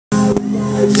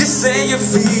You say you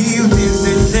feel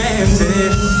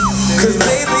disenchanted, 'cause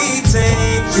lately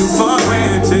take you for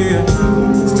granted.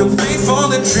 Still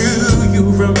faithful and true you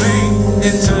remain,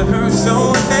 into her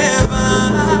so never.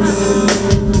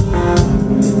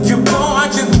 You pour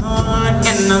out your heart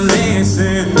and I'm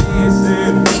listening.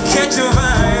 Catch a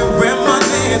vibe,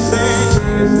 reminiscing.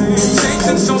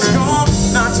 Tension so strong,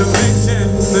 not to mention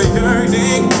the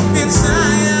yearning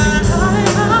inside.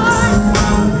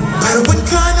 But what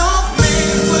kind of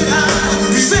man would I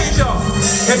be? Say it, y'all.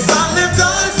 If I lived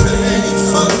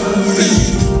unfaithfully,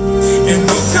 and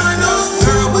what kind of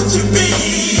girl would you be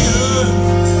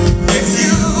if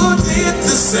you did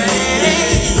the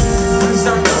same? 'Cause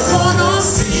I don't wanna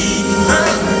see her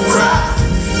cry,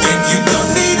 and you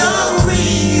don't need a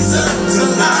reason to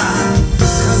lie.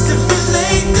 'Cause if we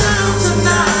lay down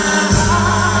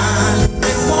tonight,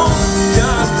 it won't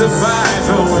justify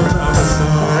your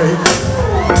homicide.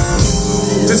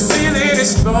 This feeling is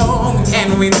strong and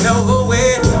we know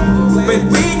it, but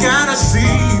we gotta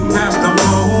see past the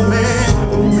moment.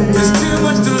 There's too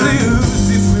much to lose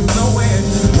if we blow it.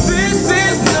 This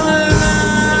is no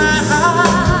lie.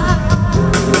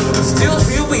 Still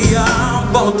here we are,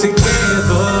 both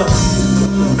together.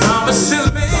 Promises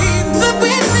made that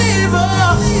we never.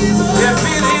 They're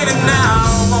feeling it now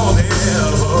more than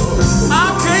ever. I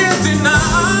can't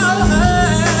deny,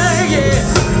 yeah.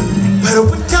 But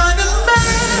what kind of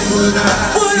man would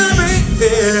I be?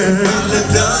 Yeah. I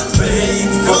lived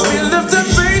unfaithful. We lived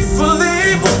unfaithfully.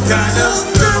 What kind of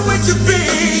girl would you be,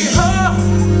 huh,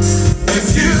 if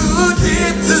you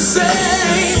did the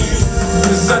same?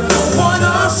 'Cause I don't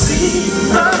wanna see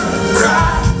her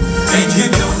cry, and you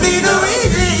don't need